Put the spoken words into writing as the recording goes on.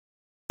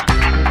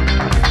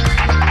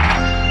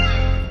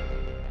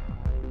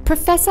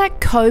Professor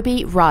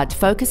Cobie Rudd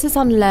focuses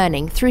on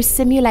learning through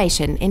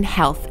simulation in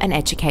health and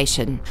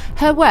education.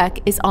 Her work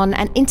is on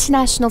an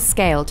international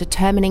scale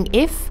determining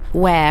if,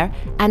 where,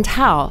 and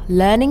how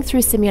learning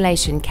through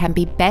simulation can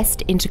be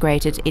best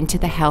integrated into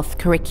the health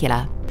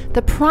curricula.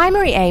 The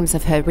primary aims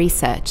of her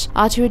research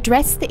are to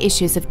address the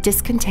issues of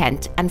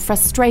discontent and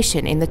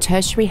frustration in the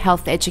tertiary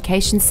health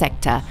education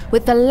sector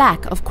with the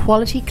lack of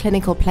quality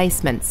clinical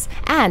placements,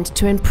 and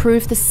to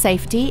improve the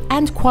safety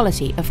and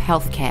quality of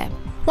healthcare.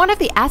 One of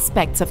the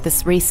aspects of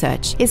this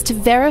research is to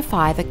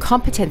verify the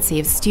competency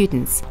of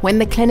students when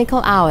the clinical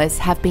hours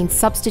have been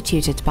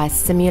substituted by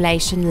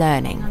simulation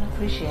learning.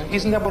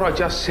 Isn't that what I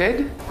just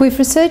said? We've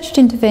researched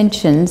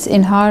interventions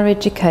in higher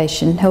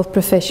education, health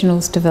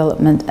professionals'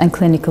 development and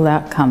clinical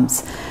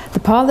outcomes. The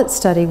pilot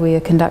study we are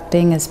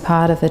conducting as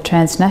part of a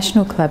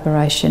transnational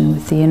collaboration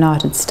with the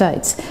United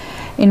States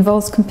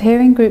involves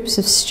comparing groups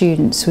of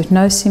students with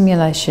no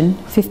simulation,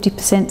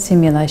 50%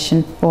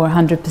 simulation or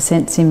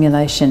 100%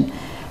 simulation.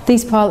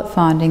 These pilot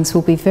findings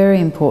will be very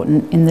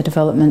important in the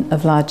development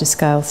of larger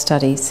scale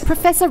studies.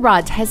 Professor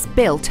Rudd has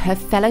built her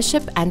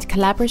fellowship and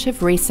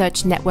collaborative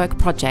research network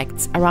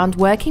projects around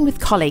working with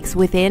colleagues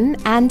within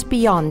and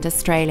beyond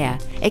Australia,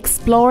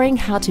 exploring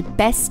how to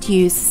best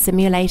use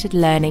simulated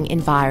learning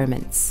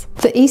environments.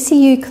 The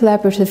ECU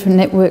Collaborative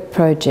Network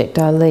project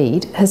I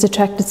lead has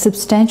attracted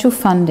substantial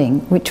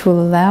funding which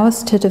will allow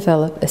us to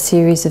develop a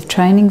series of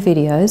training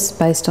videos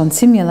based on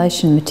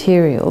simulation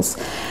materials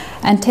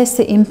and test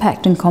the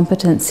impact and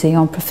competency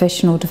on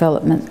professional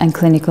development and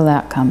clinical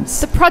outcomes.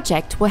 The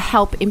project will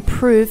help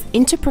improve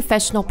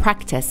interprofessional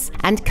practice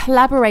and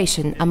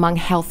collaboration among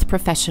health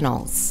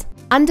professionals.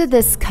 Under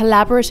this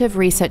Collaborative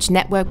Research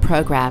Network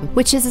program,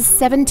 which is a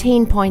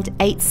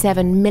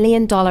 $17.87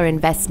 million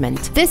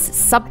investment, this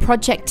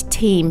sub-project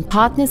team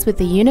partners with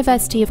the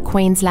University of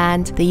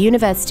Queensland, the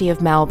University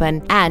of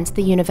Melbourne and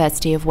the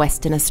University of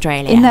Western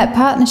Australia. In that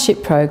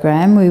partnership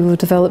program, we will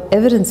develop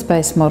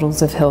evidence-based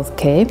models of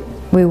healthcare.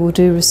 We will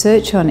do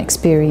research on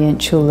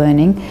experiential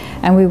learning,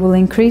 and we will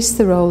increase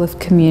the role of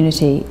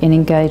community in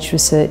engaged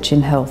research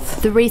in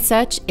health. The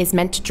research is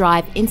meant to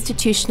drive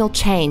institutional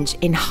change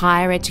in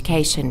higher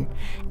education,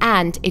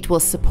 and it will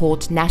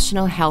support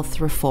national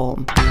health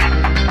reform.